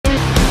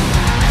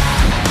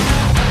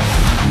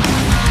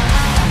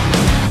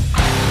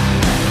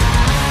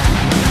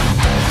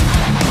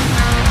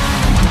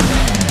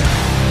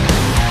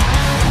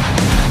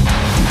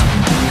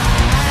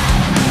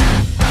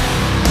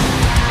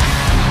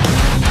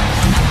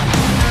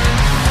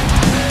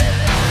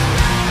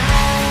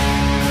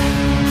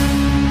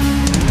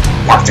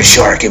Mark the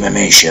Shark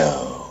MMA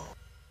Show.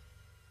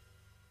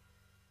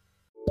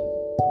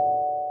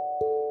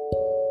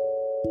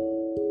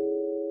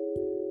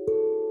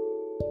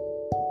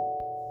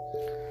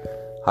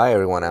 Hi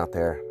everyone out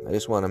there. I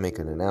just want to make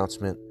an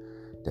announcement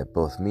that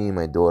both me and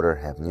my daughter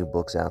have new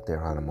books out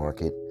there on the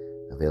market,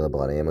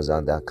 available at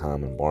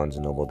Amazon.com and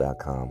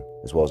BarnesandNoble.com,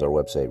 as well as our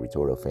website,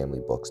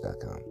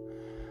 RetortoFamilyBooks.com.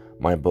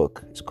 My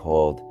book is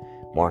called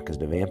Mark is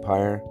the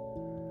Vampire.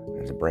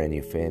 It's a brand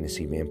new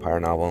fantasy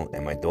vampire novel,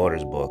 and my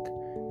daughter's book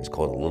is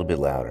called A Little Bit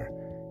Louder.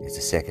 It's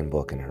the second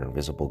book in her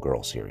Invisible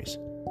Girl series.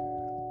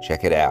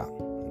 Check it out.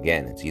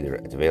 Again, it's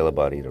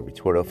available at either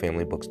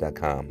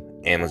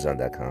RetortoFamilyBooks.com,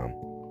 Amazon.com,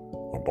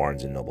 or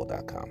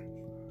BarnesandNoble.com.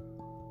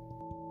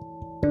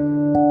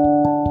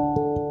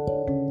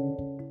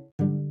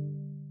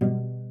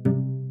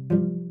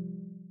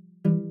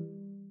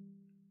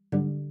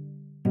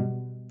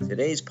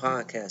 Today's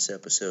podcast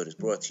episode is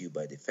brought to you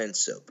by Defend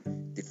Soap.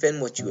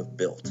 Defend what you have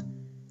built.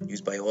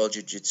 Used by all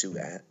jiu-jitsu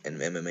and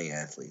MMA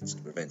athletes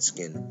to prevent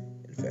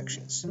skin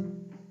infections.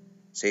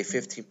 Save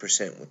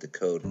 15% with the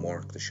code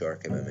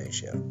MARKTHESHARK MMA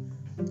Show.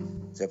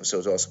 This episode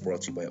is also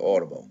brought to you by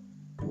Audible.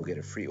 You will get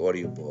a free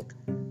audiobook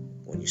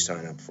when you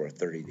sign up for a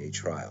 30-day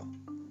trial.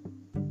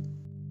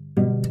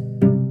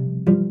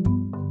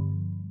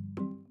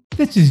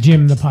 This is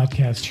Jim, the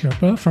podcast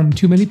Sherpa from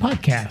Too Many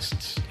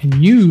Podcasts,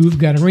 and you've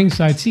got a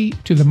ringside seat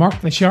to the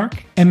Mark the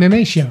Shark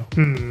MMA Show.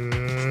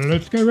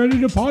 Let's get ready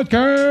to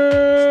podcast!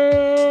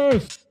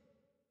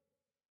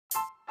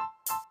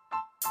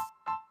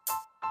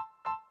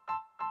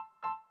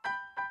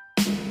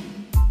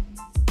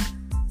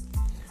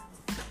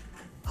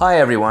 Hi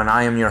everyone,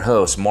 I am your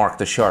host, Mark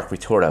the Shark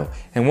Retorto,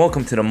 and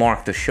welcome to the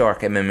Mark the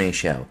Shark MMA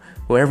Show,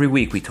 where every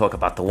week we talk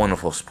about the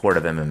wonderful sport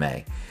of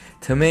MMA.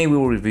 Today we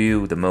will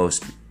review the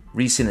most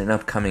recent and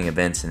upcoming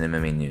events in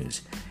MMA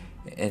news.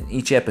 In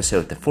each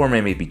episode, the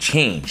format may be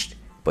changed,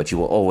 but you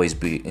will always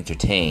be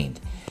entertained.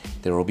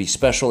 There will be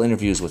special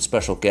interviews with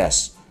special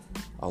guests,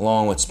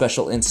 along with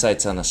special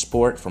insights on the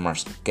sport from our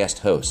guest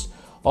hosts.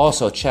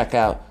 Also, check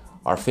out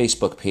our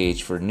Facebook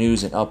page for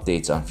news and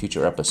updates on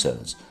future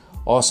episodes.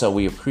 Also,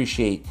 we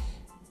appreciate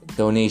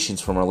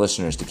donations from our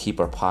listeners to keep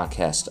our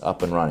podcast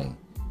up and running.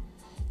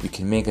 You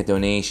can make a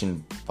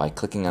donation by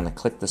clicking on the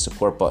Click the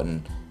Support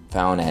button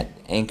found at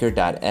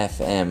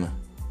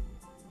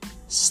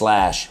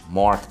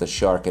anchor.fm/Mark the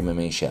Shark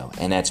MMA Show.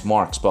 And that's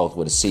Mark spelled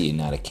with a C and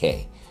not a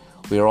K.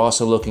 We are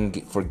also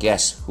looking for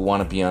guests who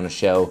want to be on the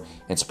show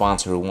and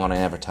sponsors who want to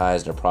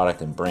advertise their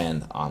product and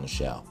brand on the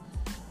show.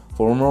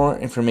 For more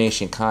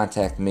information,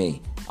 contact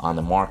me on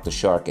the Mark the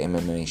Shark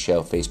MMA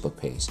Show Facebook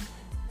page.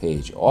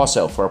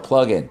 Also, for a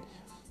plug-in,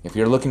 if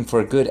you're looking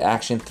for a good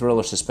action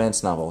thriller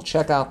suspense novel,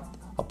 check out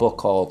a book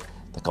called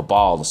The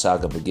Cabal, The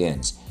Saga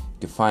Begins.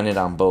 You can find it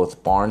on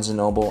both Barnes &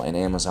 Noble and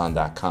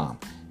Amazon.com.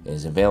 It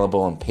is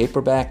available in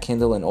paperback,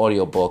 Kindle, and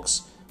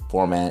audiobooks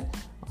format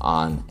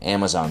on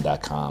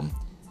Amazon.com.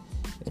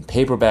 The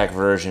paperback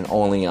version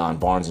only on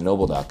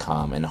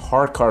BarnesandNoble.com, and the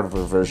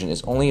hardcover version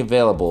is only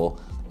available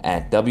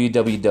at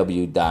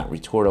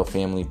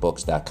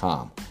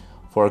www.RetortoFamilyBooks.com.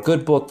 For a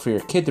good book for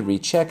your kid to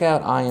read, check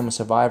out I Am a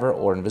Survivor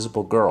or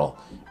Invisible Girl,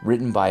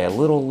 written by a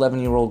little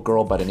 11-year-old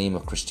girl by the name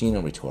of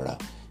Christina Retorto.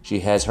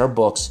 She has her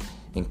books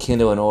in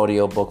Kindle and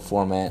audiobook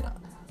format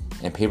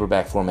and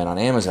paperback format on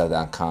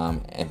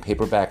Amazon.com, and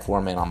paperback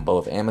format on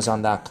both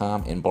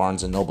Amazon.com and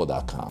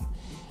BarnesandNoble.com.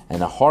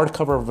 And the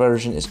hardcover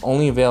version is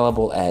only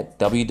available at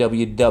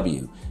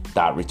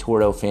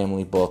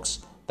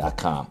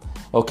www.RetortoFamilyBooks.com.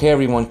 Okay,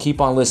 everyone,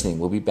 keep on listening.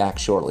 We'll be back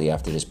shortly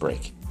after this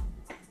break.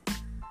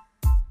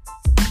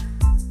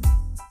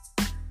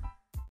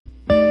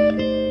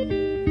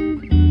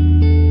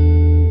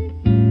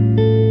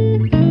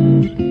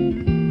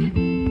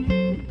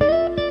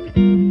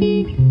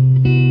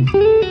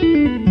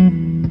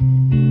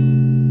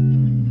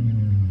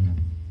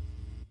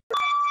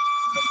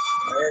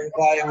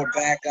 We're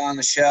back on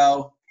the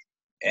show,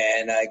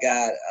 and I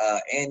got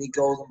Andy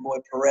Golden Boy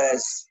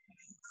Perez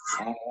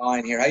on the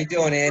line here. How you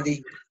doing,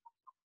 Andy?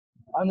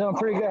 I'm doing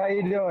pretty good. How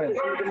you doing?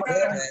 Good,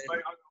 man.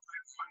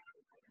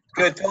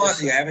 Good talking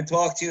to you. I haven't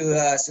talked to you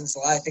since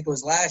I think it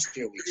was last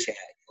year we chatted.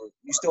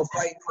 You still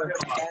fighting for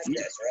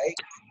contest, right?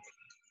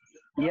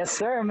 Yes,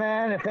 sir,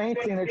 man. If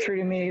anything, they're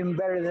treating me even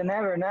better than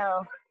ever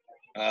now.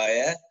 Oh,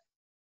 yeah?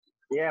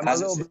 Yeah, my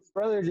little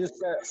brother just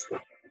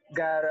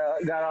got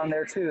on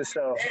there too.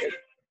 So.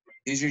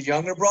 He's your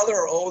younger brother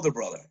or older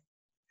brother?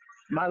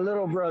 My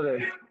little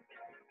brother.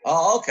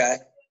 Oh, okay.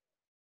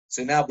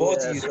 So now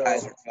both of you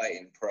guys are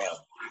fighting pro.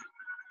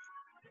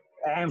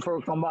 And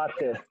for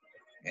combate.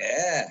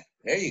 Yeah,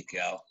 there you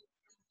go.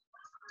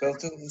 So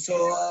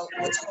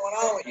what's going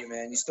on with you,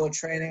 man? You still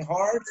training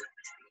hard?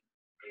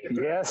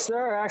 Yes,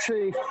 sir.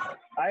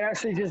 I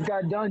actually just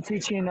got done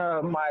teaching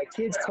my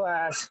kids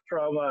class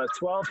from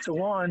 12 to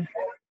 1.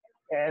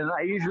 And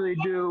I usually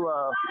do,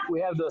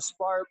 we have the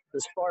spar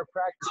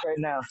practice right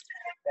now.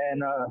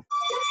 And I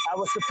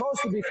was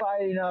supposed to be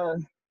fighting,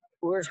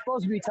 we were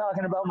supposed to be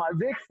talking about my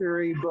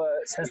victory,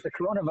 but since the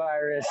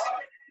coronavirus,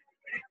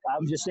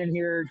 I'm just in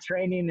here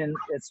training, and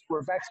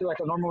we're back to like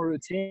a normal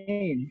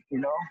routine. You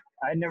know,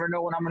 I never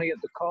know when I'm gonna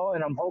get the call,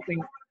 and I'm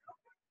hoping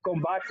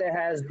Combate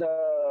has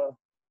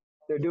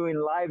they're doing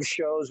live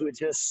shows with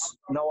just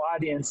no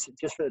audience,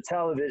 just for the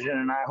television,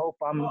 and I hope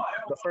I'm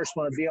the first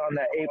one to be on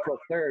that April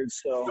 3rd.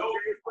 So,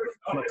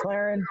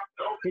 McLaren,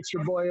 hit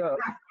your boy up.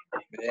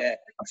 Yeah.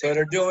 So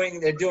they're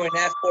doing that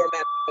format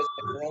because of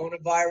the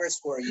coronavirus,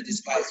 where you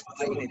just guys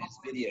fight and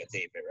just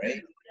videotape it,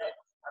 right?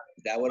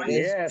 Is that what it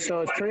is? Yeah, so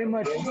it's pretty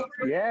much,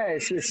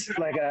 it's just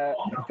like a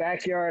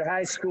backyard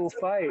high school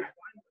fight.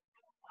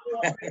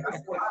 Yeah,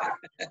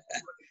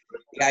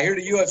 I hear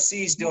the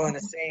UFC's doing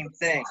the same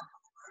thing.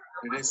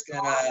 They're just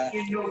gonna, a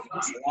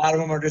lot of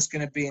them are just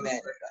gonna be in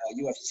that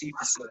UFC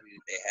facility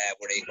that they have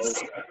where they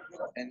host the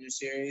contender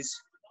series.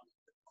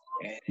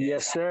 And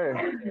Yes, sir.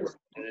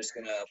 they're just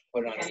gonna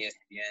put it on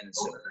ESPN.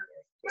 So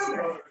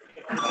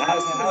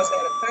how's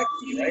that affect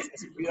you, right?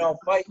 Because if you don't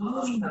fight,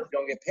 you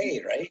don't get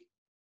paid, right?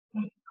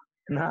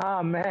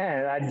 Nah,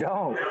 man, I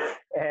don't.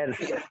 And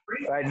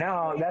right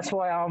now, that's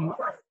why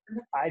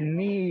I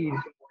need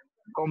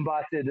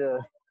Combate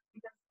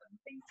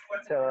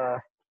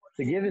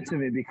to give it to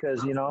me,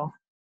 because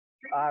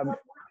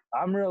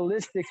I'm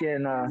realistic,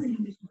 and I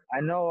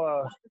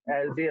know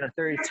as being a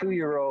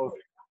 32-year-old,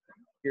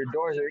 your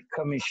doors are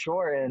coming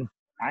short, and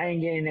I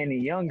ain't getting any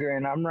younger,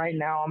 and I'm at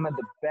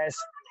the best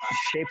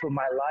shape of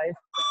my life,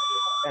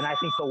 and I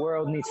think the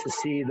world needs to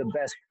see the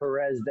best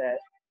Perez that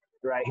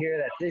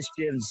this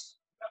gym's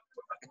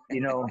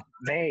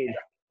made.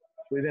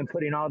 We've been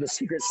putting all the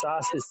secret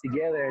sauces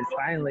together, and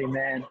finally,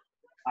 man,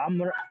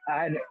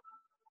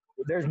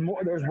 there's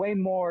way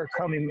more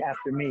coming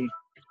after me,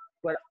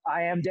 but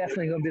I am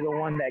definitely going to be the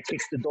one that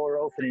kicks the door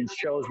open and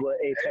shows what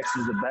Apex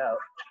is about,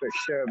 for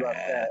sure about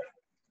that.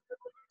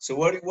 So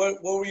what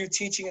were you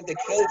teaching at the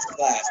kids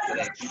class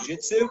today?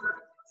 Jiu-jitsu?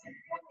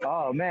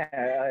 Oh man,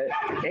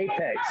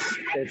 Apex.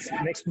 It's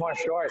mixed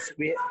martial arts.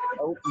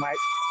 My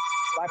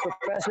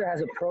professor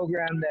has a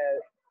program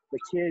that the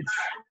kids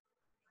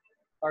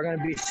are going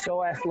to be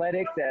so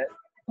athletic that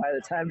by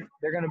the time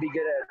they're going to be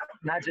good at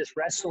not just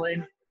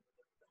wrestling,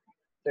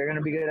 they're going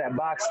to be good at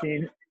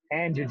boxing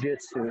and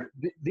jiu-jitsu.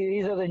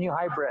 These are the new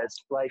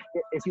hybrids. Like,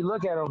 if you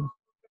look at them,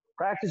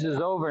 practice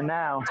is over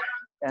now,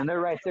 and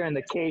they're right there in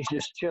the cage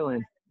just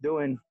chilling,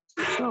 doing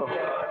so.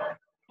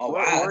 Oh,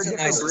 wow, that's a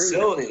nice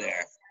facility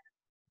there.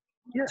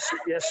 Yes,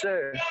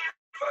 sir.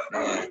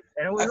 Yeah.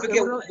 And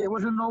it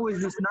wasn't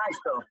always this nice,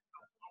 though.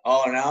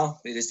 Oh, no?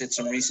 They just did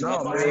some recent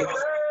upgrades? Man.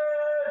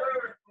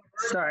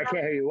 Sorry, I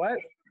can't hear you. What?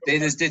 They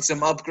just did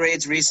some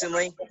upgrades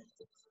recently,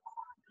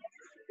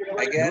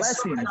 I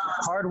guess? Blessing,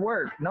 hard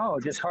work. No,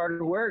 just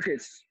hard work.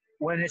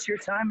 When it's your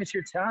time, it's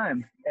your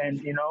time. And,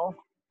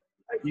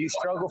 you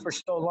struggle for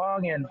so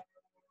long, and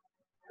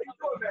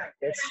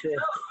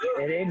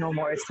it ain't no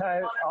more. It's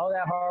time. All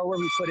that hard work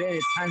we put in,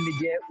 it's time to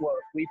get what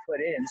we put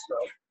in. So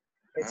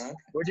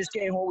we're just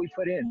getting what we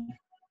put in.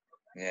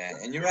 Yeah,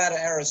 and you're out of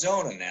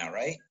Arizona now,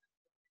 right?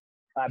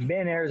 I've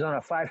been in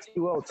Arizona,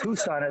 520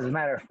 Tucson, as a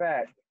matter of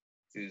fact.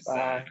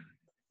 Tucson.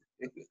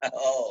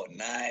 Oh,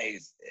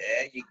 nice.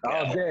 There you go.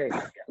 All day.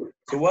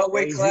 So what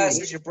weight class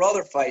is your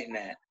brother fighting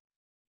at?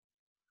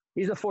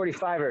 He's a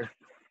 45er.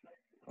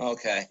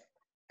 Okay.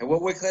 And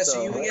what weight class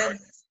are you again?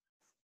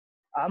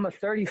 I'm a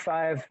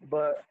 35,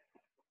 but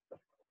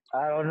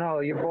I don't know.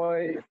 Your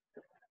boy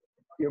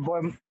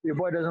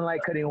doesn't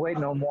like cutting weight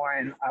no more,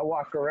 and I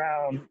walk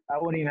around. I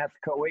wouldn't even have to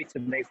cut weight to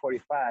make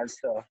 45.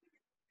 So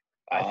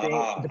I think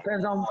it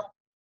depends on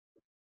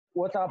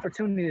what the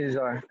opportunities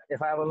are.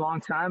 If I have a long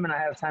time and I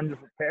have time to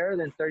prepare,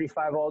 then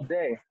 35 all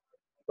day.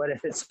 But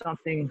if it's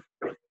something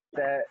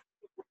that,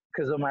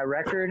 because of my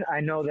record,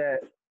 I know that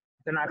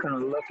they're not going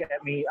to look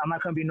at me. I'm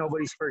not going to be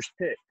nobody's first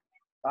pick.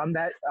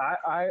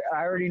 I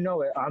already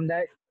know it. I'm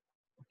that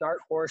dark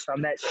horse.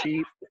 I'm that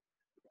sheep.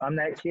 I'm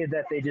that kid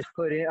that they just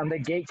put in. I'm the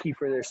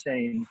gatekeeper, they're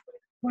saying.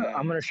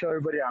 I'm going to show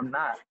everybody I'm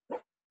not.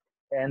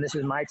 And this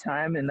is my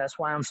time, and that's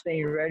why I'm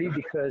staying ready,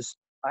 because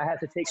I have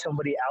to take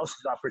somebody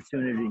else's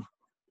opportunity.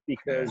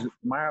 Because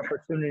my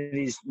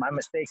opportunities, my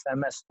mistakes, I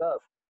messed up.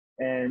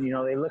 And,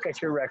 they look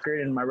at your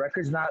record, and my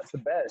record's not the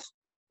best.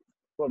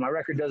 But my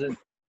record doesn't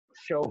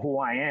show who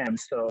I am,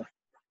 so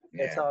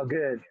it's all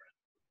good.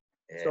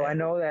 Yeah. So I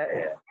know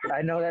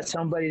that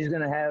somebody's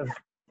going to have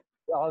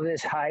all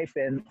this hype,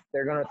 and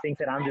they're going to think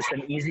that I'm just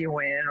an easy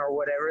win or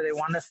whatever they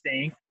want to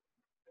think.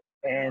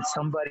 And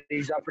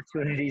somebody's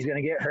opportunity is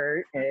going to get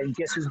hurt, and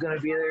guess who's going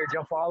to be there to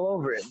jump all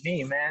over it?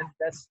 Me, man.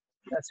 That's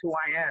who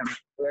I am.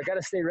 So I got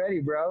to stay ready,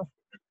 bro.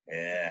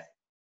 Yeah.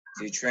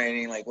 So you're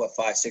training like what,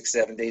 5, 6,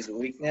 7 days a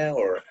week now,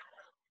 or?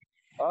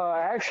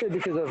 Actually,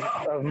 because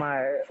of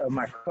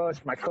my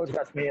coach. My coach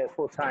got me at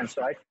full time,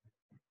 so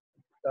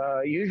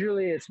I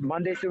usually it's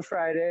Monday through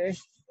Friday,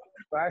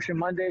 or actually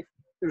Monday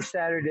through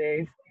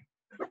Saturday.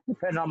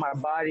 Depending on my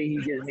body,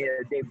 he gives me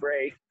a day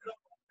break.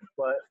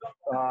 But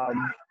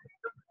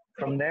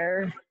from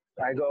there,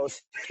 I go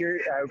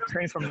security. I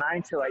train from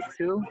 9 to like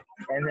 2,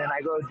 and then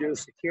I go do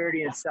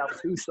security in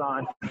South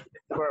Tucson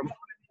for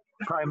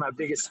probably my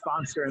biggest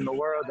sponsor in the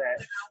world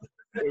that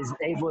is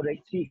able to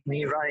keep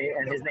me running,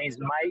 and his name's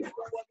Mike.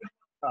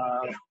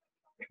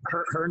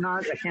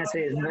 Hernot, I can't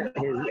say his,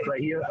 but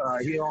he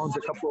owns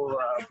a couple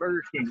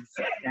Burger Kings,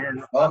 and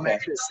Okay. I'm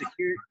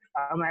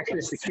actually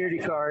a security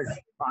guard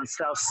on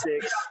South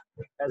Six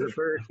as a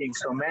Burger King.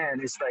 So man,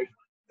 it's like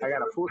I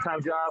got a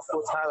full-time job,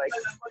 like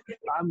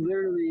I'm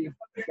literally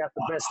got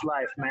the best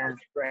life, man,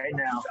 right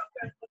now.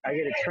 I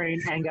get to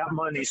train and got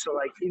money. So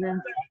like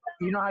even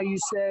you know how you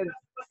said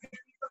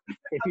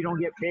if you don't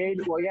get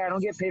paid, well, yeah, I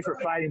don't get paid for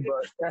fighting,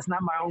 but that's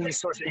not my only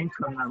source of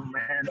income now,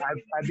 man.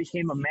 I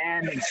became a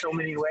man in so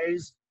many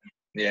ways.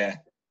 Yeah.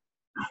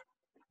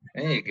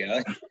 There you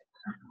go.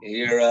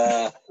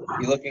 You're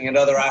looking at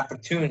other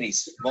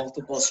opportunities,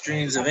 multiple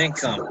streams of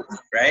income,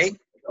 right?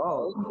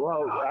 Oh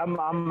well, I'm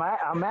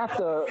at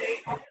the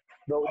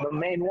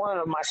main one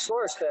of my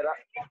source that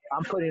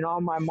I'm putting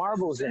all my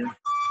marbles in.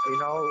 You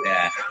know,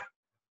 Yeah.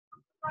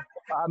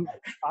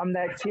 I'm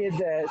that kid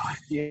that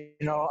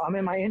I'm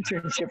in my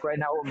internship right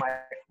now with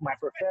my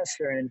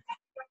professor, and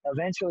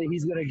eventually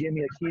he's gonna give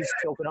me the keys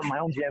to open up my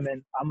own gym,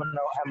 and I'm gonna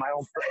have my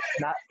own,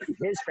 not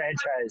his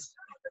franchise,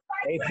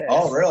 Apex.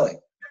 Oh, really?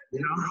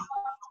 You know?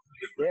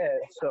 Yeah.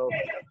 So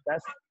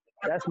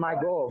that's my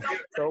goal,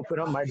 to open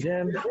up my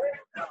gym,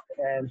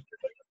 and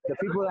the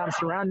people that I'm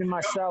surrounding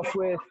myself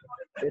with,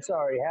 it's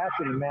already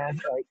happening,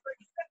 man. Like,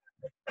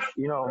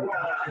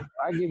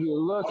 I give you a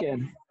look,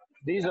 and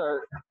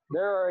they're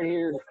already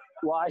here.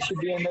 Well, I should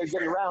be in there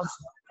getting rounds.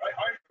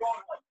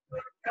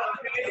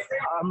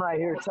 I'm right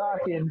here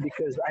talking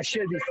because I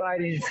should be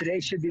fighting. Today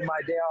should be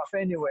my day off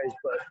anyways,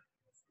 but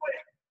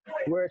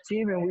we're a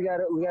team and we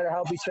gotta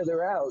help each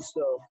other out.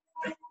 So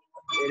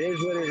it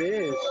is what it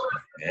is.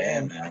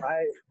 Yeah, man.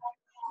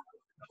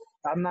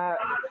 I'm not,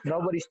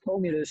 nobody's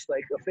told me this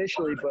like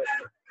officially, but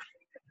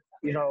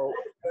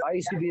I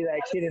used to be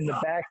that kid in the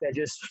back that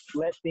just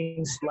let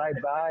things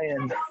slide by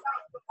and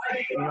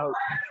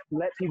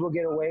let people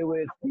get away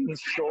with being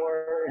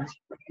short, and,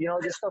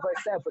 just stuff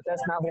like that. But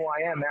that's not who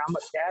I am, man. I'm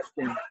a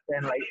captain,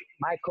 and like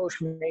my coach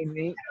turned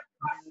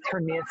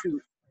me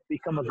into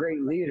become a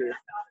great leader.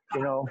 I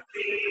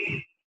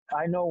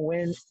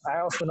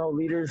also know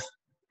leaders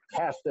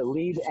have to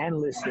lead and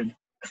listen.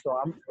 So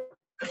I'm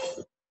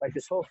like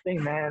this whole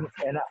thing, man,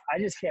 and I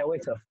just can't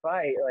wait to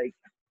fight. Like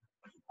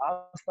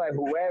I'll fight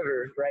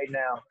whoever right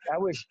now. I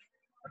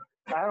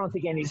don't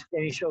think any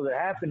shows are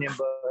happening,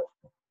 but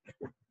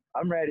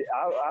I'm ready.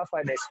 I'll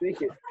fight next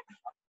week.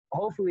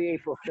 Hopefully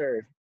April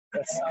 3rd.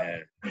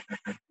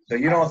 So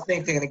you don't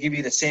think they're going to give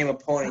you the same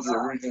opponent you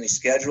originally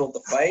scheduled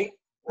to fight,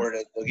 or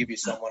they'll give you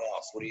someone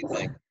else? What do you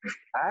think?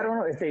 I don't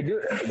know if they do.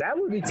 That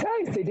would be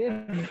tight if they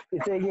did.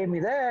 If they gave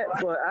me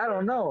that, but I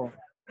don't know.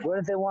 What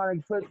if they want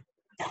to put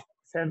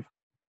since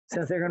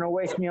they're going to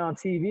waste me on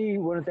TV?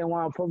 What if they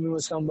want to put me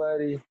with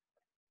somebody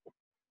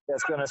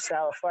that's going to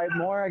sell a fight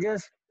more? I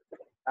guess.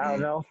 I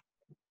don't know.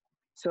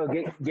 So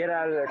get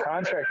out of their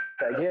contract,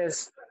 I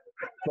guess.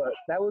 But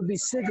that would be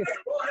sick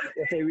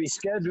if they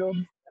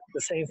rescheduled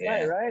the same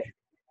fight, right?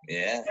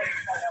 Yeah.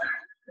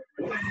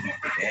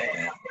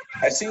 Yeah.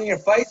 I've seen your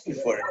fights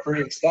before. They're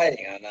pretty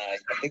exciting. On I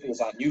think it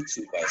was on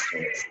YouTube. I saw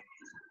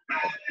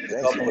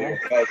a couple of your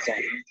fights on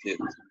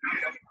YouTube.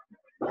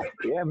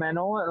 Yeah, man.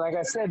 Like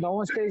I said, no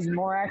one stays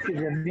more active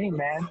than me,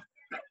 man.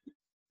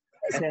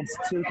 Since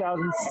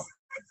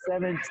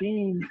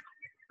 2017,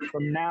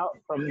 from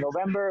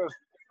November of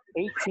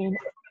 18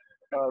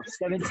 of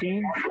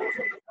 17,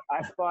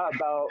 I fought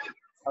about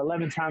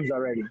 11 times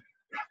already.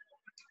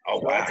 Oh,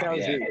 so wow. That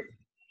tells you.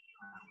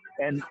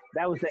 And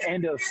that was the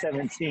end of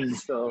 17.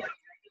 So,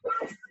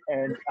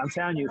 and I'm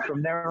telling you,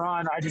 from there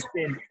on, I just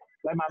been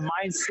like my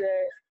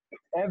mindset,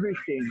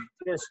 everything,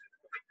 just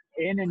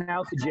in and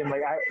out the gym.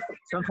 Like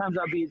sometimes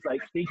I'll be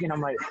like thinking,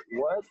 I'm like,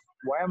 what?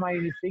 Why am I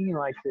even thinking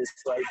like this?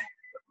 Like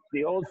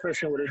the old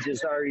person would have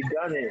just already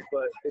done it,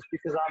 but it's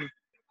because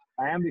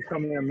I am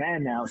becoming a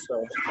man now.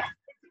 So.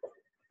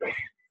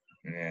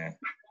 Yeah.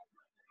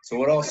 So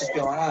what else is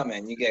going on,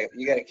 man? You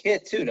got a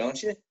kid too,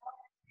 don't you?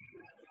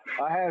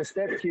 I have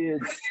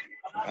stepkids.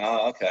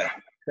 Oh, okay.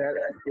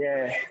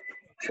 Yeah.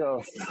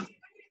 So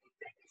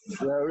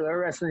the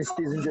wrestling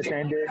season just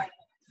ended.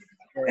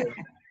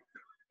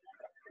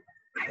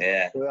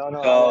 Yeah. We all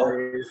know how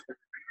it is.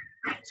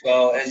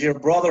 So has your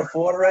brother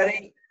fought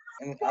already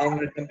on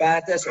the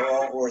Combates,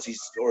 or is he,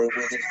 or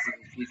will this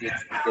be the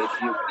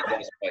debut when he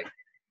does fight?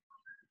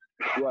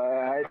 Well,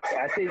 I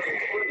think,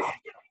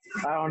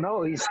 I don't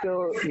know. He was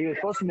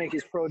supposed to make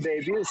his pro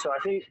debut, so I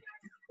think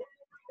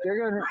they're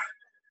going to,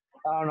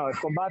 I don't know. If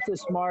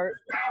Combate's smart,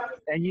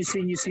 and you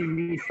see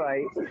me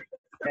fight,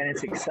 and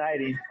it's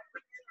exciting,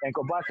 and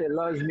Combate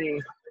loves me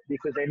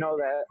because they know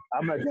that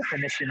I'm a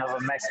definition of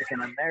a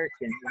Mexican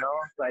American,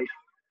 Like,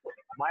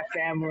 my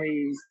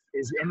family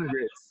is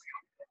immigrants.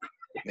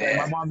 Like,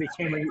 my mom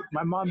became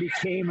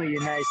a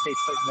United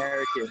States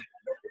American.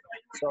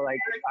 So,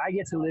 like, I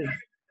get to live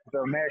the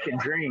American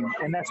dream,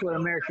 and that's what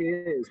America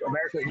is.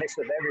 America's a mix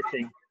of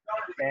everything,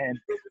 and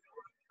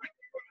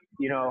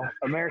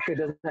America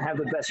doesn't have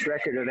the best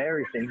record of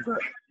everything,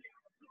 but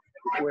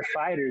we're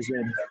fighters,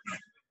 and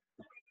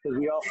because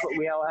we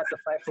all have to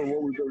fight for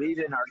what we believe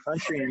in, our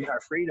country and our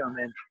freedom,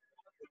 and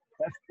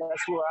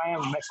that's where I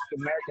am, a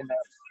Mexican American. That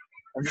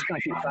I'm just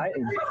gonna keep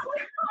fighting,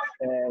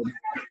 and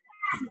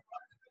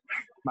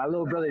my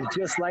little brother is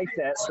just like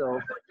that. So,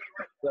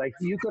 like,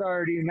 you could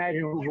already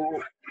imagine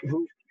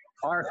who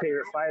our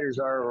favorite fighters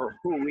are, or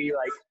who we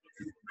like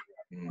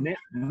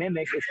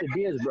mimic. It's the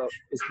Diaz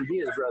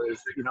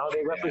brothers. You know,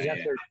 they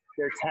represent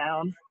their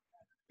town,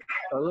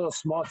 a little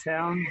small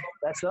town.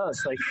 That's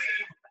us. Like,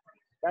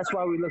 that's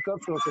why we look up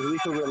to them, because we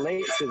can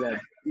relate to them.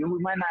 We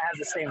might not have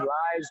the same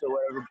lives or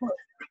whatever, but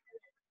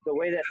the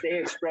way that they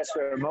express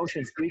their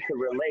emotions, we could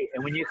relate.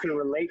 And when you can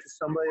relate to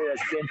somebody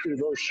that's been through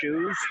those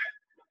shoes,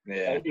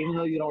 like, even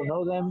though you don't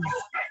know them,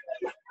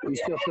 you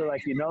still feel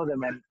like you know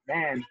them. And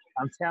man,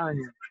 I'm telling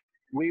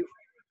you,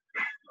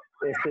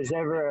 if there's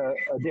ever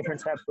a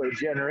different type of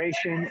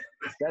generation,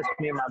 that's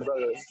me and my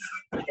brother.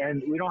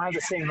 And we don't have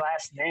the same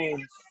last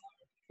names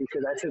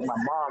because I took my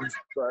mom's,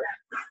 but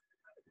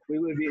we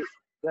would be.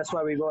 That's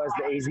why we go as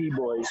the AZ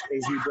boys,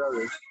 AZ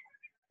brothers.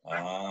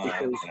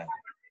 Okay.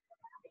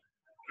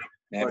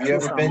 Have you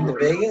ever been to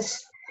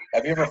Vegas?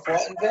 Have you ever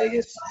fought in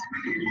Vegas?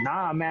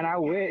 Nah, man, I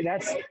wish.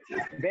 That's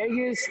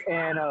Vegas,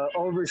 and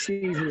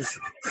overseas is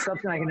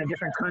something like in a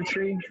different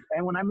country.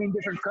 And when I mean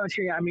different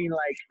country, I mean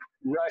like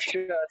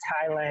Russia,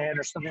 Thailand,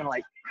 or something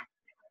like,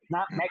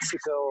 not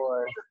Mexico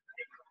or.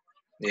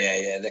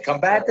 Yeah. The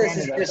Combates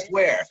is just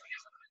where?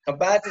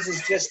 Combates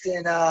is just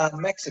in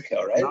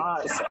Mexico, right?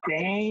 Nah,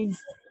 Spain.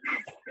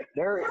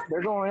 They're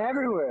going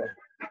everywhere.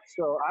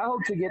 So I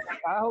hope to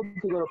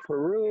go to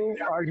Peru,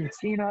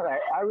 Argentina.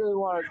 I really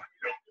want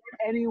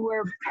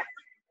anywhere.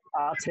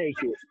 I'll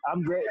take it.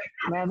 I'm great,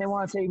 man. They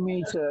want to take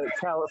me to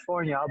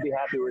California. I'll be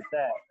happy with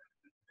that.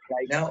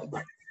 Like, now,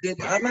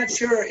 I'm not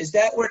sure. Is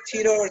that where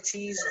Tito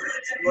Ortiz,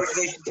 the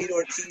organization Tito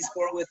Ortiz,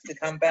 fought with the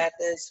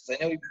Combates?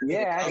 I know.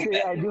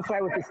 Actually, I do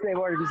fight with the same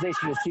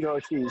organization as Tito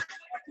Ortiz.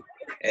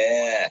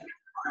 Yeah.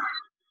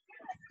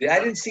 I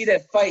didn't see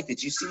that fight.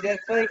 Did you see that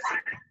fight?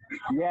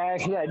 Yeah,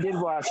 actually, I did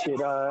watch it.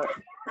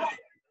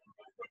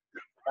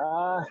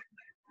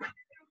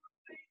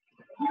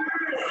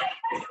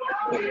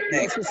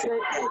 Let's just say,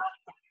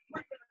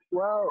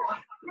 well,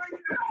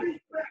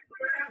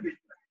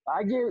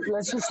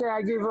 let's just say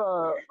I give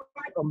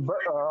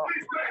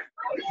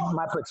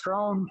my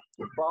Patron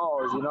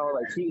balls. You know,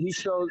 like he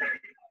showed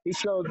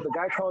the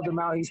guy called him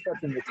out. He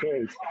stepped in the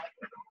cage,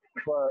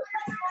 but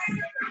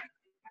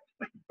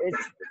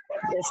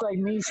it's like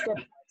me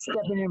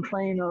stepping in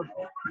playing a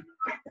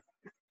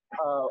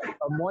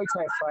Muay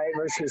Thai fight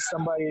versus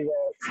somebody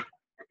that's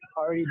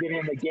already been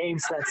in the game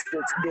since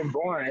it's been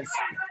born.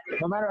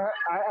 No matter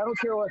how, I don't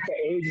care what the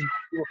age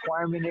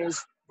requirement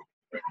is.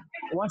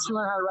 Once you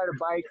learn how to ride a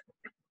bike,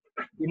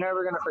 you're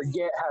never going to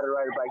forget how to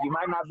ride a bike. You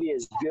might not be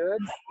as good,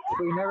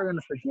 but you're never going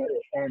to forget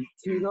it. And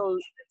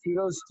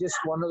Tito's just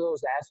one of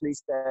those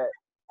athletes that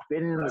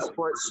been in the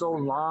sport so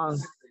long,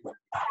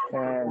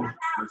 and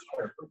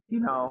you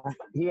know,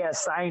 he has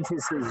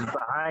scientists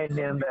behind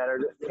him that are,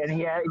 and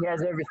he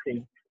has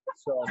everything.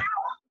 So,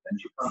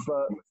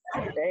 but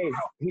hey,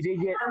 he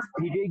did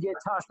get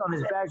tossed on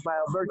his back by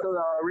Alberto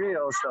Del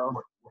Rio.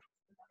 So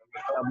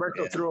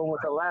Alberto threw him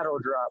with a lateral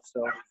drop.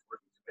 So.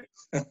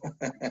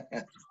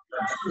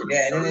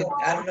 Yeah, and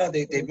I don't know.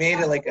 They made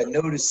it like a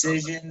no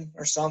decision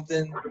or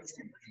something.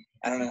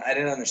 I don't know. I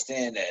didn't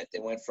understand that. They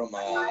went from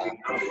I like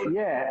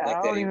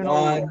don't they even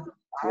won know.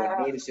 to a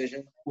no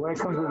decision. When it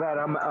comes to that,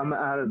 I'm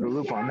out of the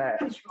loop on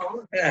that.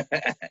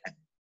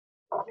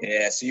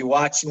 Yeah. So you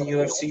watching the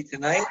UFC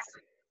tonight?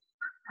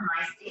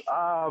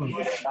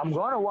 I'm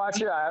going to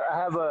watch it. I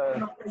have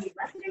the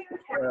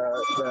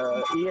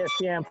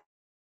ESPN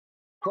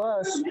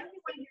Plus.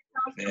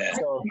 Yeah.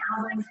 So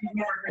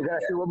we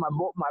gotta see what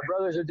my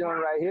brothers are doing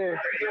right here,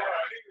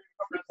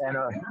 and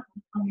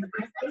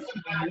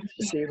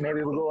see,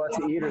 maybe we'll go out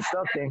to eat or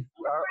something.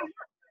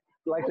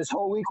 Like this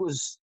whole week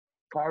was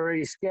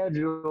already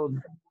scheduled,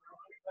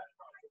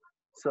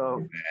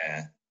 so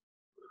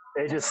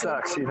it just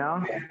sucks, you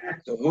know.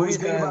 So who do you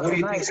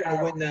think's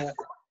gonna win the?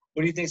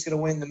 Who do you think's gonna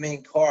win the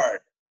main card?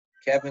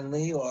 Kevin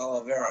Lee or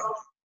Oliveira?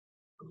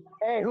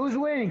 Hey, who's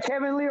winning,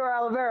 Kevin Lee or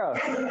Oliveira?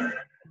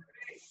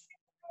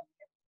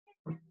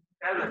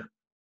 Kevin.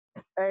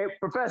 Hey,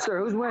 Professor,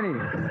 who's winning?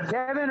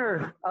 Kevin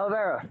or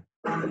Oliveira?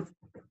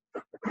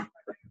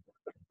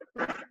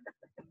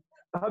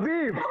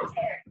 Habib,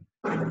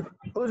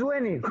 who's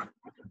winning?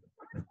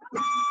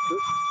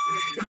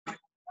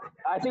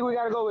 I think we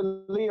got to go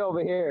with Lee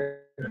over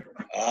here.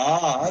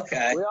 Oh,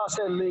 okay. We all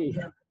said Lee.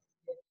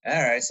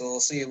 All right, so we'll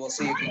see if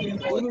you can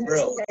pull it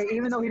through.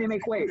 Even though he didn't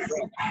make weight.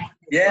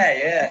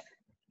 Yeah.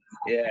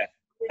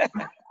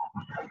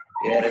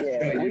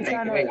 We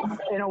kind of,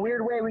 in a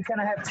weird way, we kind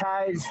of have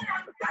ties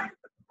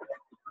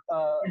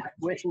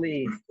with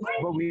Lee,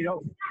 but we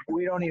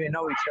don't even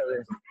know each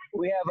other.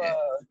 We have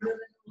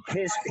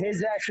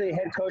his actually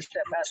head coach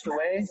that passed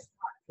away.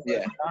 Yeah.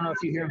 I don't know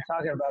if you hear him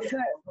talking about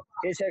that.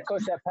 His head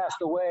coach that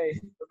passed away.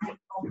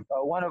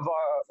 One of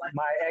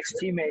my ex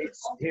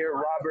teammates here,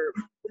 Robert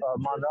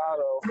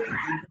Mondado,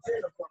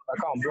 I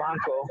call him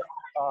Blanco.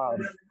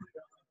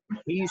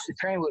 he used to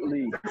train with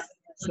Lee.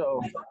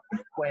 So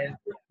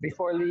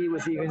before Lee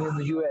was even in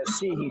the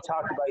UFC, he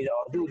talked about,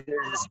 oh, dude,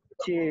 there's this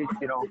kid,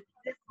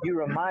 you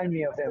remind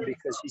me of him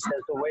because he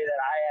says the way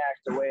that I act,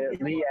 the way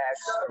that Lee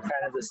acts are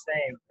kind of the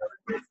same.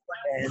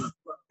 And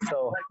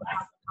so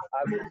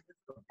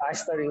I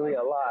study Lee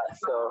a lot.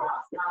 So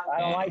I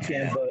don't like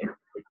him, but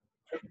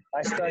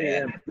I study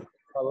him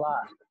a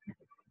lot.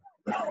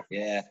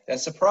 Yeah,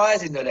 that's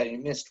surprising though that he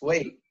missed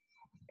weight.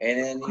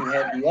 And then you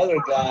had the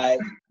other guy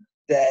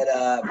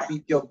that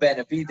beat Joe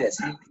Benavidez.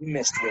 He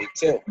missed weight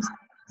too. So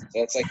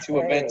it's like two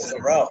events in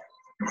a row.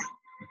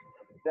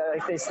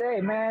 Like they say,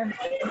 man,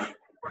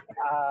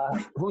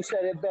 who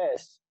said it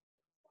best?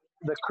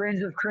 The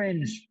cringe of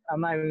cringe.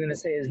 I'm not even going to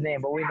say his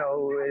name, but we know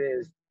who it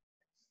is.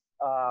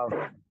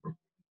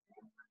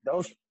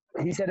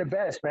 He said it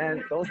best,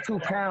 man. Those 2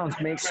 pounds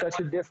make such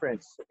a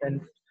difference.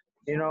 And,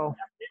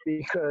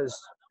 because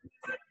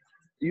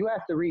you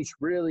have to reach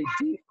really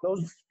deep.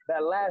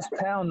 That last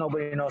pound,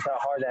 nobody knows how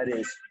hard that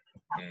is.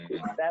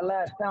 That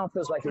last pound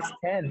feels like it's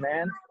 10,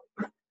 man.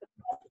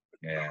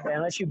 Yeah. And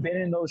unless you've been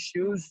in those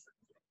shoes,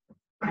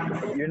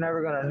 you're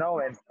never gonna know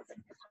it.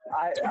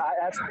 I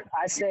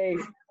say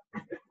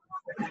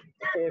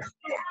if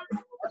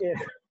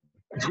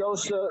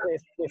Joseph,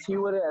 if he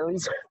would have at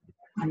least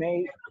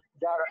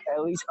got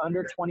at least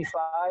under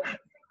 25,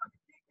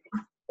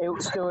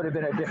 it still would have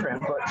been a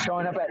different. But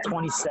showing up at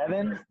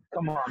 27,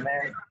 come on,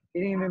 man. He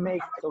didn't even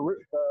make the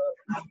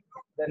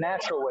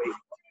natural weight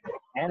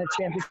and a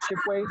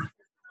championship weight.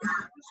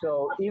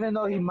 So even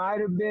though he might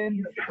have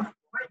been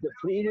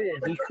depleted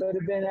and he could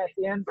have been at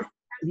the end,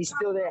 he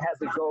still didn't have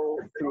to go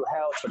through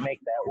hell to make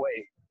that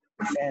weight.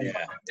 And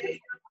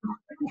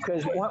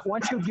because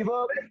once you give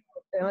up,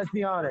 and let's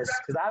be honest,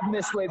 because I've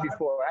missed weight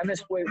before. I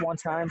missed weight one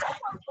time.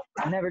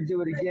 I never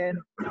do it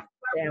again.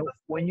 And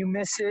when you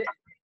miss it,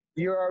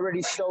 you're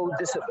already so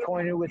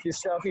disappointed with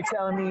yourself. You're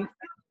telling me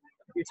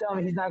he's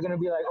not going to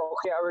be like,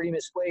 okay, I already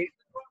missed weight.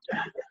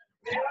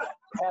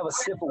 Have a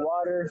sip of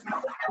water.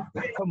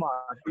 Come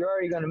on, you're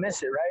already going to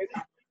miss it, right?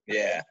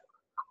 Yeah.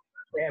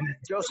 And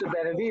Joseph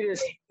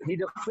Benavidez, he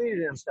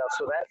depleted himself.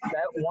 So that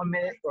 1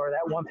 minute or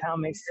that 1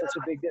 pound makes such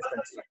a big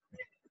difference.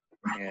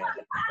 Yeah.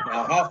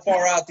 Now, how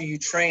far out do you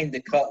train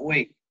to cut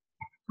weight?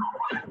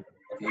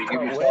 Do you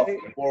give yourself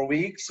 4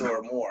 weeks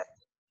or more?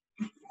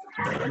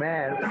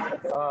 Man,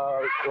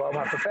 well,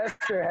 my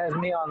professor has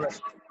me on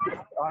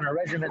a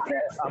regiment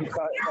that I'm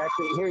cut.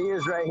 Actually, here he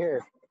is right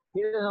here.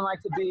 He doesn't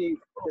like to be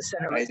the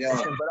center of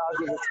attention, but I'll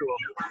give it to him.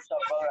 What's up,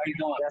 brother? How you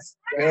doing? That's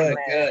Good.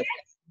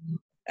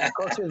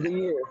 Coach of the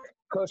year.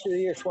 Coach of the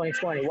year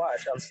 2020.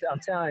 Watch, I'm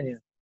telling you.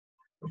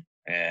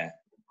 Yeah.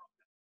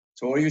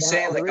 So what are you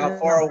saying? Like how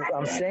far?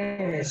 I'm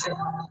saying is,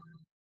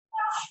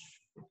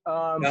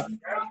 for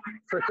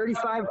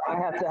 35, I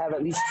have to have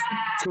at least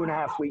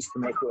 2.5 weeks to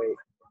make weight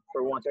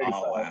for 135.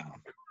 Oh, wow.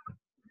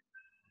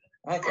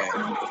 Okay.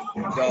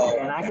 So,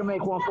 and I can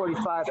make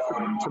 145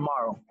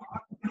 tomorrow.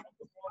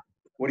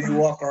 What do you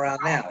walk around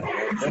now?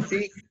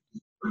 150?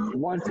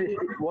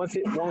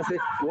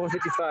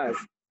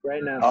 155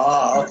 right now.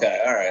 Oh,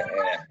 okay. All right.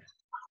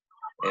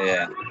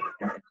 Yeah.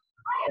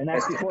 And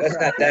that's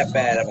not that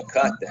bad of a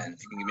cut then,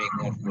 if you can make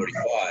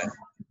 145.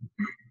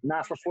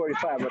 Not for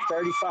 45, but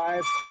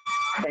 35.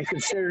 And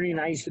considering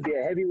I used to be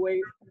a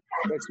heavyweight,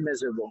 it's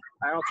miserable.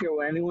 I don't care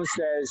what anyone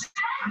says.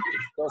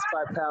 Those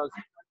 5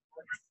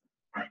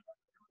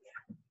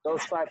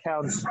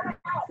 pounds,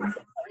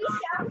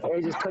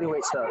 it's just cutting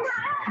weight stuff.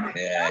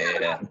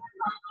 Yeah.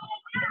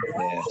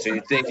 So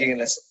you think you're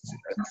gonna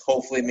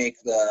hopefully make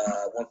the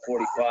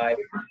 145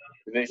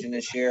 division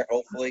this year?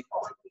 Hopefully.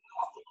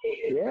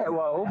 Yeah,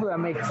 well, hopefully I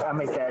make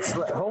that.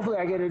 Hopefully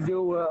I get to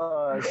do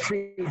what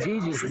Street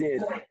Jesus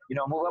did.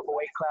 Move up a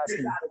weight class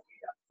and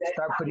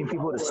start putting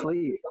people to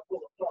sleep.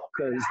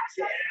 Because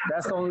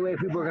that's the only way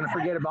people are gonna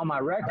forget about my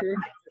record.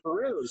 For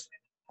reals.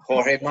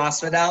 Jorge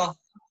Masvidal.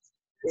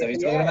 Is that what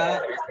you're talking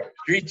about?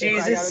 Street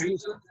Jesus?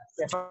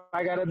 If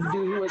I gotta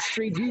do what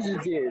Street Jesus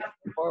did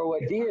or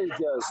what Diaz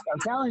does, I'm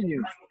telling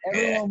you,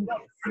 everyone,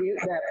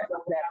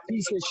 that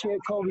piece of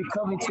shit Kobe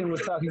Covington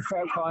was talking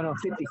crap, calling them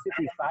 50-50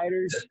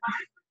 fighters.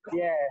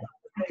 Yeah,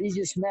 he's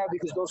just mad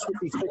because those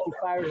 50-50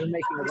 fighters are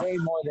making way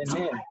more than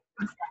men.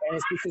 And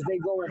it's because they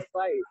go and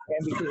fight.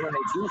 And because when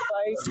they do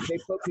fight, they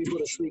put people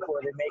to sleep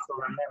or they make them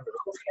remember.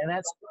 And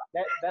that's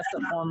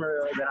the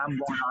formula that I'm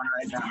going on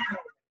right now.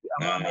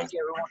 I'm going to make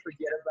everyone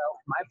forget about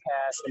my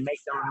past and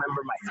make them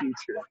remember my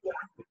future.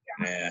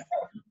 Yeah.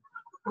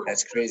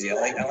 That's crazy. I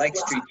like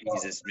Street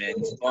Jesus, man.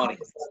 He's funny.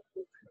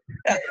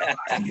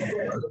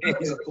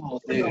 He's a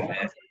cool dude,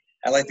 man.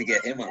 I'd like to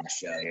get him on the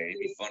show here. He'd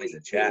be funny to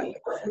chat with.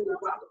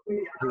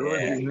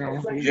 Yeah.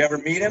 Did you ever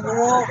meet him at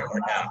all or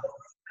no?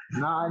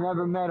 No, I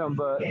never met him,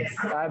 but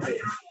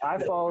I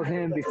followed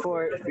him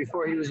before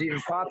he was even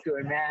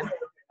popular, man.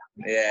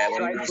 Yeah,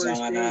 when he was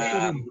on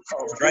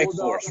Strike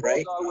Force,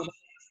 right?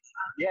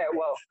 Yeah,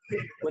 well,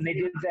 when they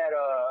did that,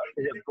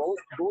 is it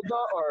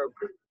Bulldog or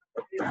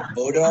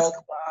Bodog?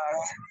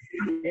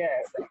 Yeah,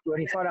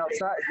 when he fought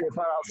outside, they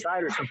fought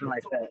outside or something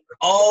like that.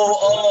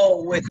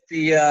 Oh, with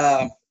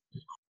the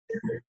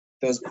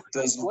those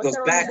What's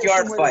that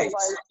backyard organization where they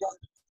fights. fight-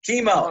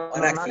 Chemo,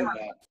 No, not not-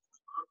 chemo.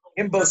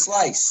 Kimbo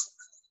Slice.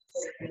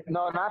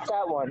 No, not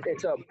that one.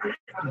 It's a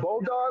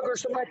bulldog or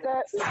something like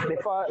that.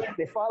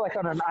 They fought like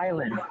on an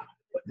island.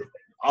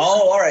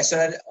 Oh, all right.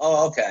 So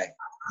okay.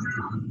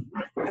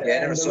 Yeah, I And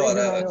never the saw reason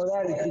I that. know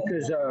that is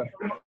because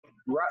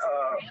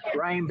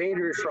Ryan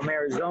Bader is from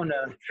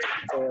Arizona.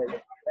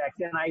 Back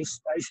then, I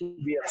used to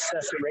be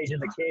obsessed with Rage in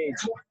the Cage.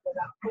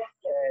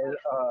 And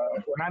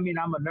when I'm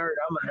a nerd,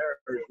 I'm a nerd.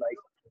 Like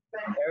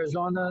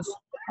Arizona's,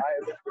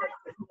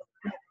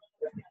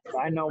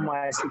 I know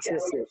my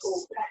statistics.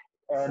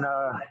 And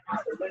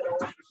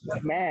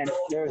man,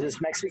 there was this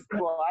Mexican.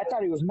 Well, I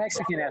thought he was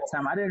Mexican at the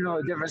time. I didn't know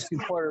the difference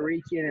between Puerto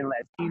Rican and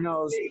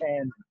Latinos.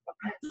 And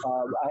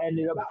I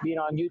ended up being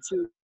on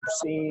YouTube,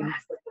 seeing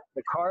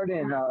the card,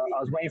 and I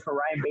was waiting for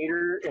Ryan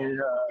Bader,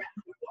 and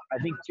I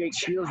think Jake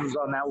Shields was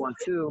on that one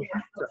too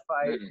to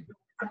fight.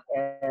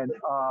 And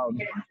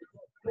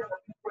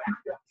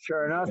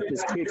sure enough,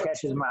 this kid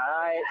catches my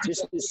eye.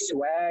 Just his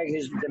swag,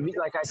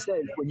 like I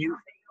said, when you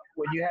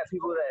have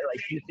people that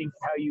like you think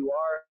how you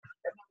are,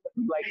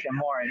 you like them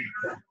more. And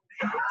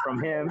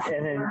from him,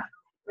 and then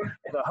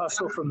the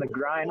hustle from the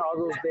grind, all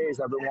those days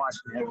I've been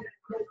watching him.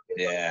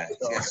 Yeah, he's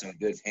got some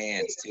good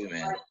hands too,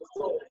 man.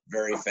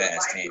 Very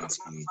fast hand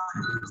speed.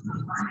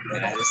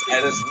 And I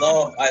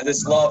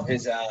just love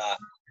his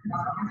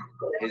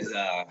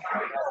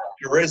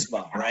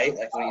charisma, right?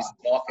 Like when he's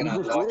talking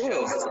on talk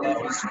shows, it's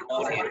always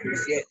funny and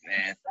shit,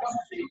 man.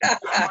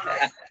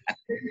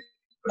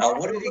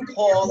 What did he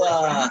call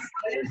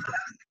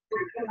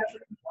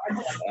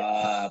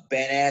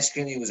Ben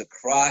Askren? He was a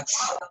crotch.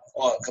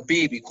 Oh,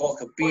 Khabib. He called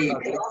Khabib.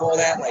 What do you call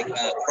that? Like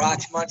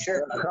crotch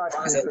muncher? Crotch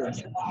sniffer.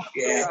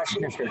 Yeah. Crotch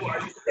sniffer.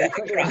 Yeah,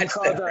 He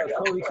called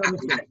Cody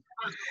Covington.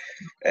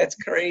 That's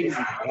crazy.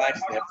 Crotch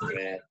sniffer,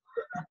 man.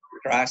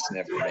 Crotch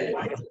sniffer, man.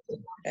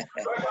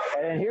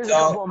 And here's a So-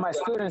 couple of my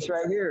students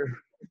right here.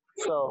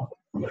 So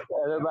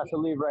they're about to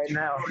leave right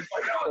now.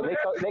 So they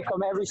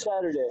come every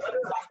Saturday.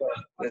 So,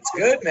 That's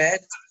good, man.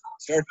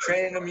 Start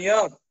training them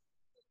young.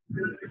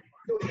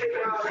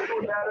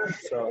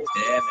 so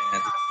Yeah,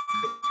 man.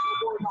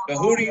 But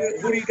who do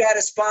you got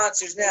as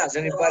sponsors now? Is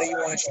anybody you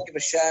want to give a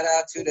shout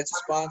out to that's a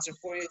sponsor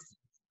for you?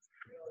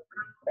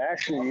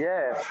 actually,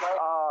 yeah.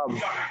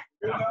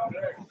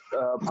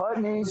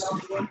 Putney's,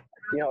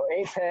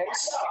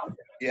 Apex.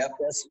 Yep.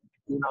 That's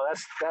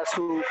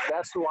who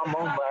I'm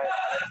owned by.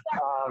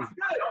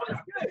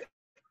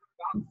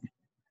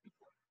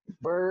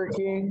 Burger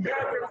King,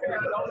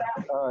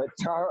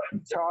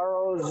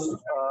 Charles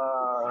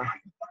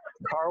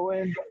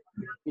Carwin,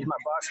 he's my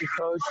boxing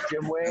coach.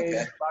 Jim Wade,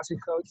 Okay. boxing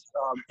coach.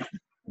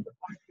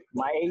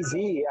 My AZ,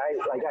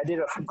 I did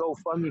a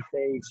GoFundMe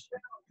page,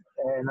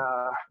 and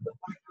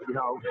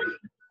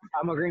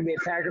I'm a Green Bay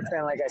Packer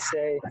fan, like I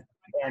say,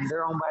 and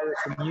they're owned by the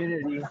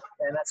community,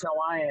 and that's how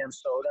I am.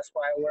 So that's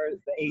why I wear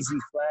the AZ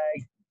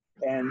flag.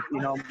 And,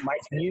 my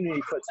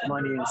community puts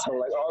money in. So,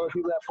 like, all the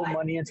people that put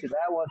money into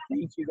that one,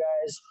 thank you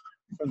guys.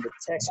 From the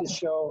Texas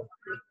show.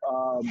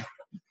 Hold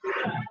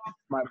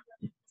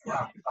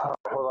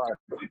on.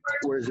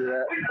 Where's it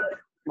at?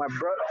 My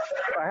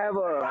I have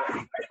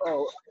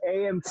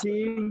AMT,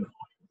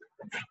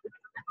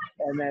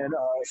 and then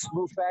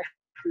Smooth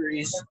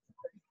Factories,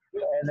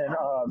 and then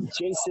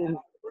Jason.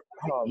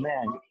 Oh,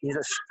 man, he's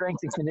a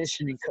strength and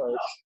conditioning coach.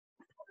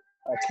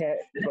 I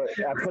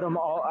put them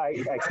all,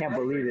 I can't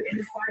believe it.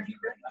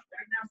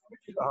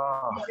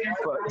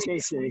 But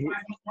Jason,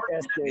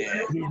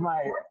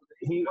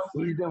 he's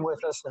been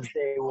with us since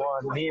day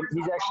one.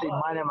 He's actually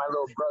mine and my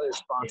little brother's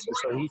sponsor,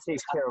 so he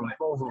takes care of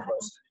both of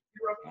us.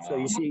 So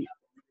you see,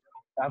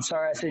 I'm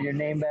sorry I said your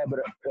name bad, but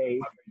hey,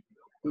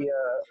 he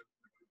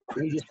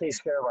just takes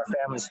care of our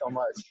family so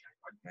much.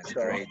 That's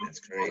great. That's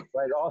great.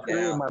 Like all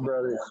three of my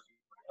brothers.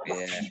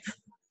 Yeah.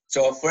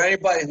 So for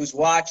anybody who's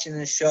watching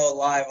this show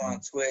live on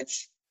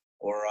Twitch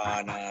or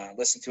on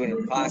listen to it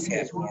in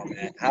podcast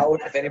format,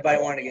 if anybody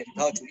wanted to get in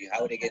touch with you,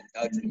 how would they get in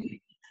touch with you?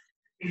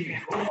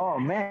 Oh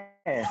man,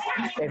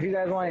 if you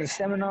guys want any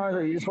seminars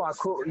or you just want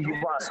you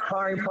want a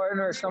sparring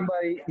partner or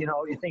somebody,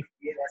 you think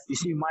you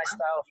see my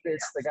style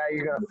fits the guy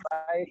you're gonna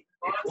fight,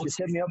 just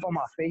hit me up on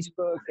my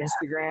Facebook,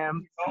 Instagram,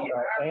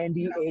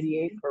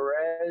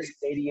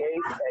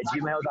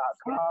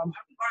 Andy88Perez88@gmail.com,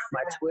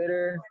 my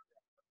Twitter.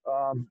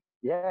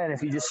 And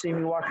if you just see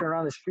me walking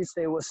around the street,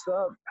 say what's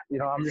up.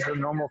 I'm just a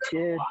normal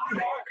kid,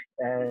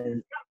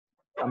 and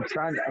I'm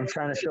trying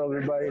to show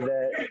everybody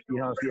that if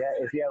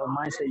you have a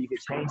mindset, you can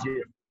change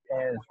it.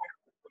 And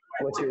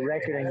what's your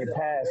record and your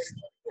past?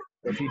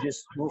 If you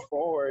just move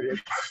forward,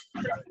 it's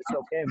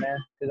okay, man.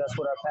 Because that's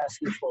what our past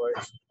is for.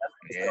 It's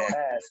the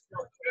past.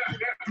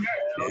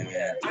 Yeah,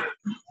 man.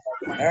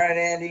 All right,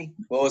 Andy.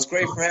 Well, it's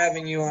great for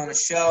having you on the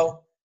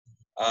show.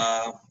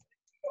 And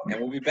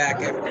we'll be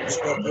back after a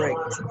short break.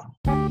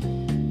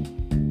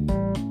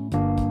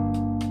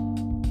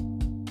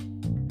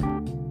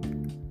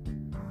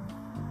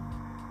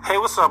 Hey,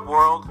 what's up,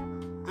 world?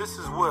 This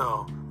is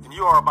Will, and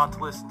you are about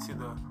to listen to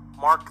the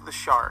Mark the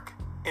Shark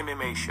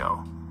MMA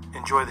show.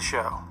 Enjoy the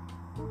show.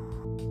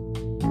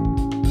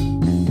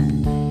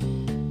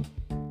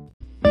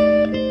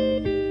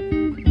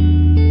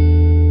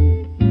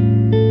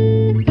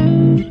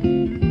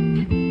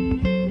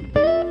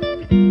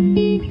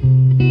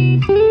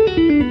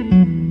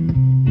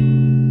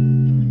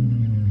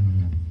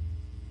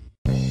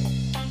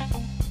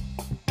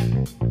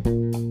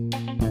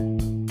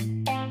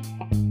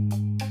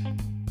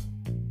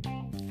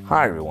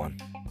 Hi everyone,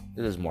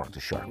 this is Mark the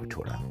Shark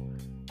Retorto,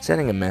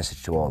 sending a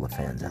message to all the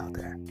fans out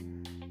there.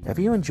 If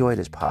you enjoy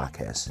this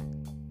podcast,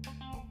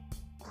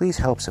 please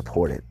help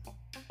support it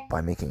by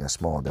making a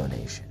small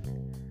donation.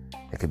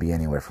 It could be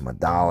anywhere from $1,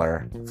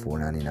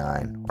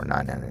 $4.99, or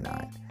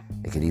 $9.99.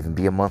 It could even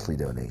be a monthly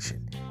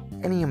donation.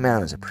 Any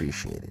amount is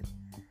appreciated.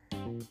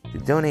 To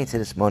donate to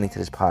this money to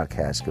this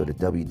podcast, go to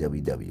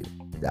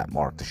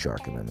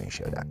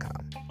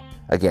www.markthesharkmmashow.com.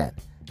 Again,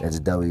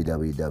 that's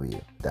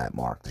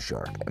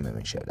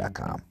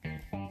www.markthesharkmmashow.com.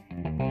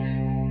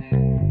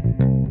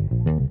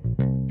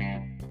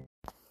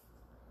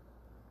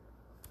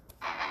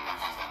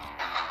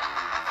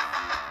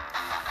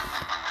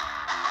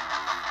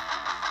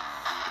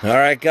 All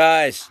right,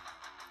 guys.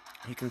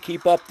 You can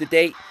keep up to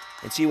date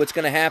and see what's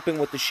going to happen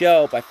with the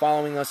show by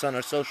following us on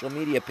our social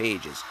media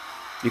pages.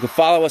 You can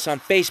follow us on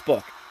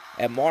Facebook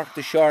at Mark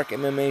the Shark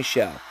MMA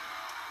Show.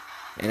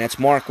 And that's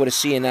Mark with a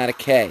C and not a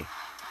K.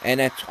 And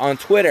that's on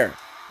Twitter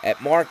at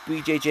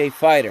MarkBJJ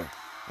Fighter.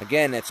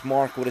 Again, that's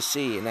Mark with a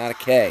C and not a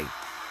K.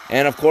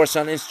 And of course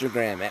on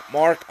Instagram at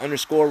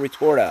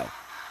Mark_Retorto.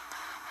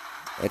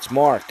 It's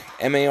Mark,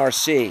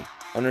 MARC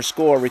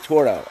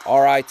 _Retorto,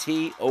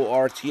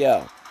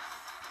 RITORTO.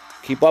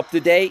 Keep up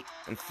to date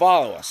and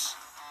follow us.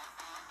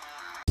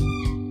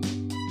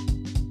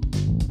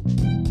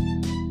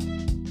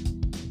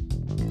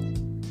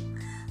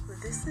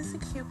 This is a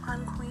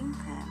Coupon Queen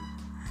Pin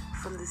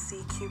from the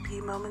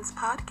CQP Moments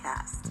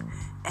podcast,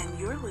 and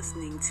you're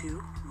listening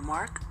to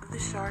Mark the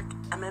Shark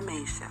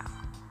MMA Show.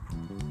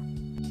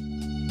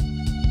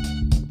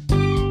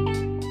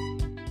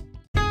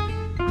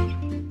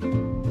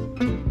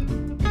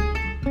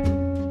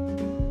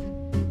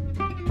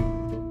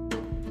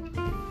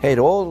 Hey,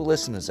 to all the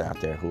listeners out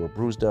there who are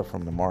bruised up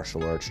from the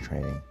martial arts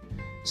training,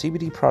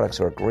 CBD products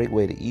are a great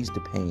way to ease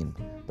the pain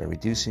by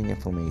reducing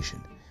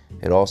inflammation.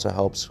 It also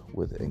helps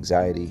with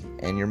anxiety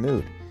and your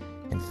mood.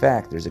 In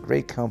fact, there's a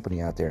great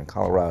company out there in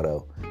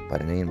Colorado by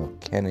the name of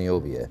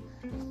Cannabis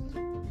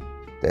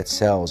that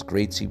sells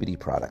great CBD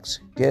products.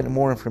 Get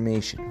more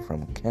information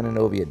from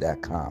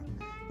Cannabis.com.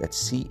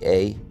 That's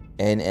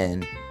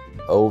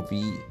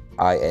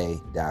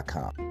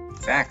CANNOVIA.com. In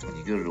fact, when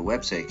you go to the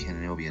website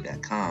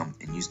Cannabis.com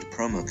and use the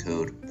promo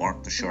code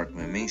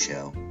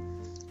MarkTheSharkMMAShow,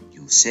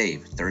 you'll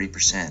save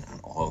 30% on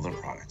all their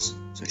products.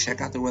 So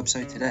check out their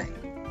website today.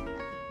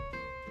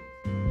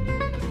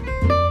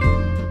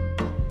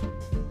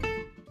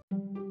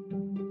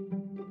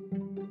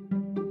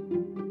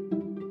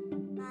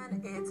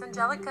 It's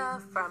Angelica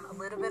from A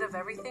Little Bit of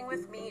Everything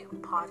with Me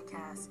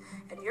podcast,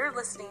 and you're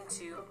listening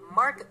to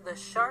Mark the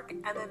Shark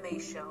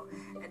MMA Show.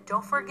 And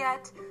don't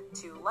forget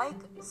to like,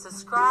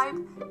 subscribe,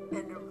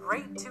 and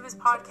rate to his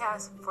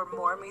podcast for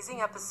more amazing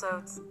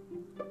episodes.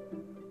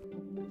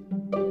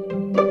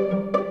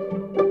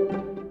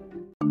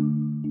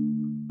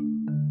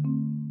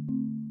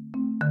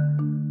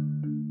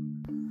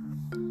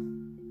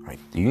 Right.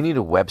 Do you need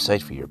a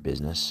website for your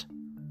business?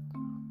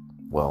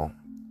 Well,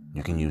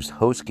 you can use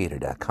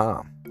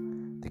HostGator.com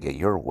to get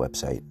your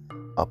website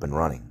up and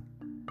running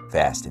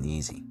fast and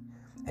easy.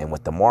 And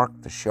with the Mark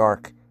the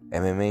Shark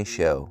MMA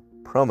Show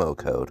promo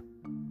code,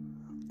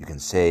 you can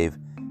save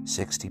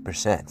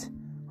 60%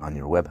 on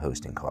your web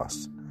hosting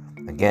costs.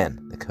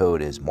 Again, the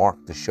code is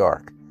Mark the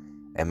Shark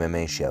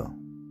MMA Show.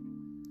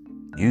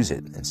 Use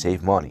it and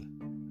save money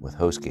with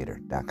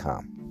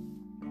HostGator.com.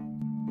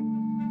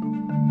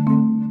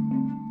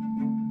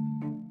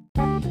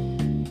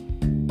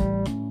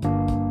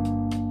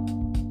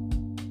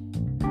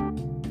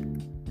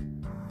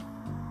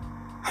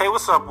 Hey,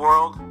 what's up,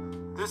 world?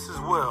 This is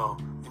Will,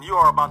 and you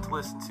are about to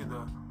listen to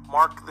the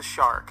Mark the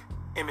Shark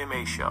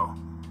MMA show.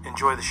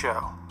 Enjoy the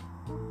show.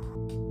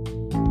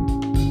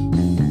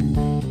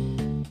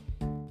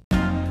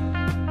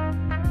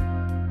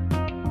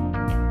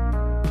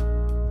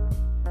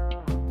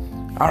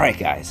 Alright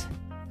guys,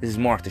 this is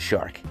Mark the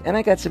Shark, and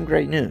I got some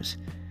great news.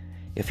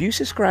 If you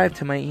subscribe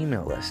to my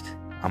email list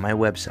on my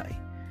website,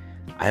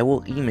 I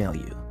will email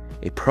you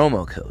a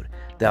promo code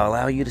that will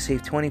allow you to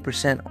save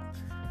 20%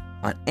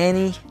 on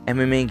any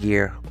MMA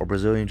gear or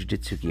Brazilian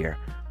Jiu-Jitsu gear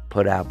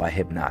put out by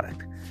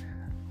Hypnotic.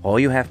 All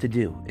you have to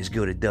do is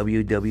go to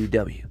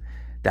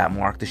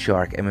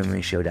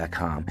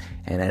www.markthesharkmmashow.com,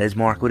 and that is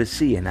Mark with a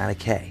C and not a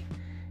K,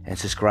 and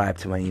subscribe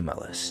to my email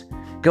list.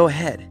 Go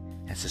ahead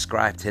and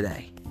subscribe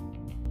today.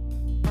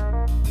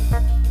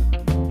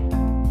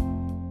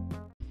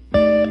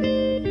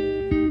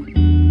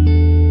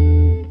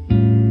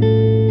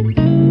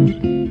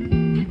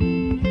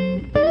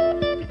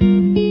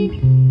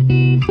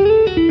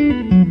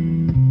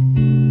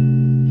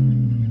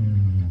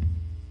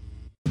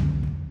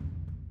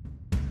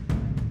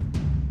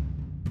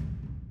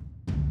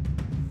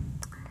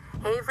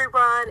 Hey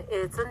everyone,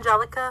 it's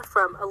Angelica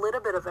from A Little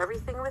Bit of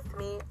Everything with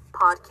Me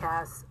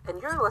podcast, and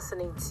you're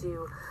listening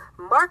to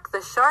Mark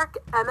the Shark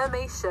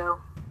MMA Show.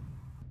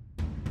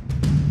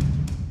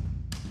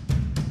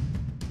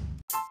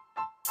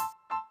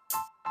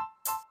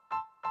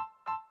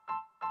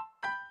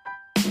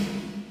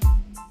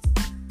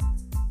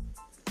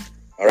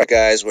 All right,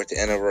 guys, we're at the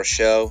end of our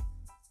show.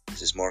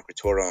 This is Mark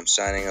Ritordo. I'm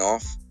signing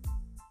off.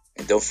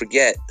 And don't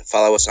forget to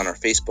follow us on our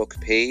Facebook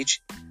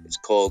page. It's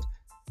called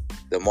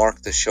the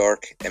Mark the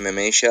Shark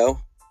MMA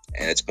Show,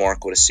 and it's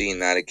Mark with a C and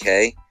not a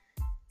K.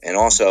 And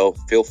also,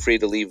 feel free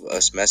to leave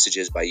us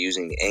messages by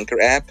using the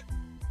Anchor app.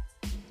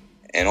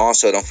 And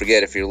also, don't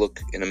forget, if you're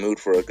in the mood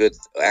for a good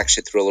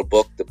action thriller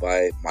book, to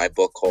buy my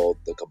book called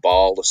The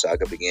Cabal, The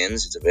Saga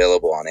Begins. It's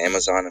available on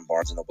Amazon and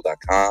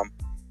BarnesandNoble.com.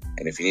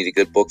 And if you need a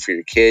good book for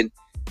your kid,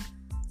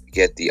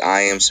 get the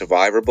I Am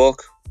Survivor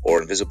book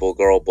or Invisible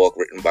Girl book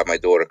written by my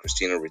daughter,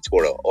 Christina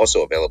Ritordo,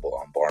 also available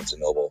on Barnes &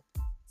 Noble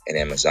and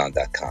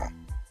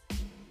Amazon.com.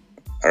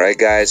 All right,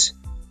 guys,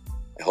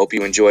 I hope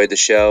you enjoyed the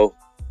show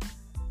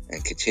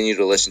and continue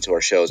to listen to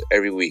our shows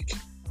every week.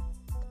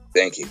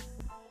 Thank you.